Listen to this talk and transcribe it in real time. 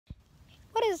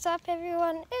is up,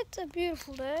 everyone? It's a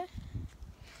beautiful day.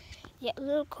 Yeah, a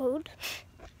little cold.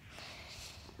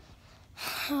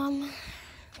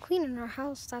 Cleaning our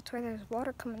house. That's why there's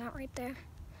water coming out right there.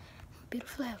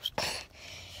 Beautiful house.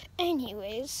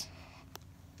 Anyways,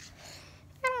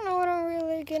 I don't know what I'm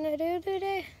really gonna do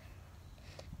today.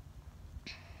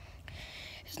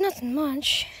 There's nothing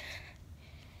much.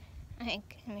 I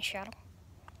think. Let me shadow.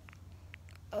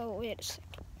 Oh, wait a second.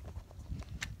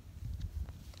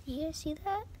 You guys see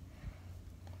that?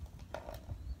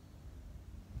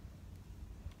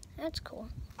 That's cool.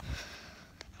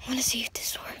 I want to see if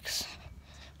this works.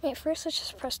 Wait, first let's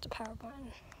just press the power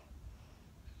button.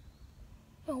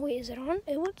 Oh wait, is it on?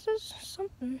 It says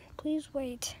something. Please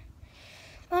wait.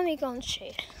 Let me go in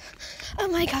shade. Oh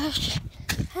my gosh.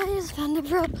 I just found a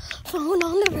phone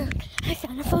on the road. I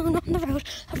found a phone on the road.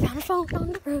 I found a phone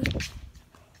on the road.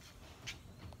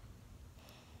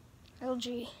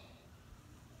 LG.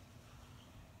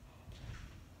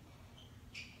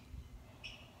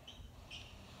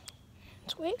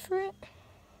 Let's wait for it.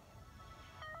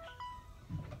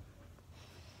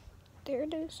 There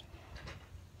it is.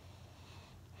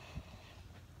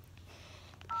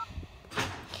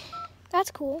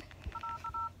 That's cool.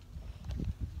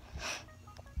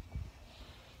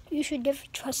 You should never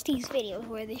trust these videos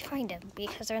where they find them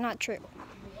because they're not true.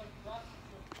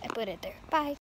 I put it there. Bye.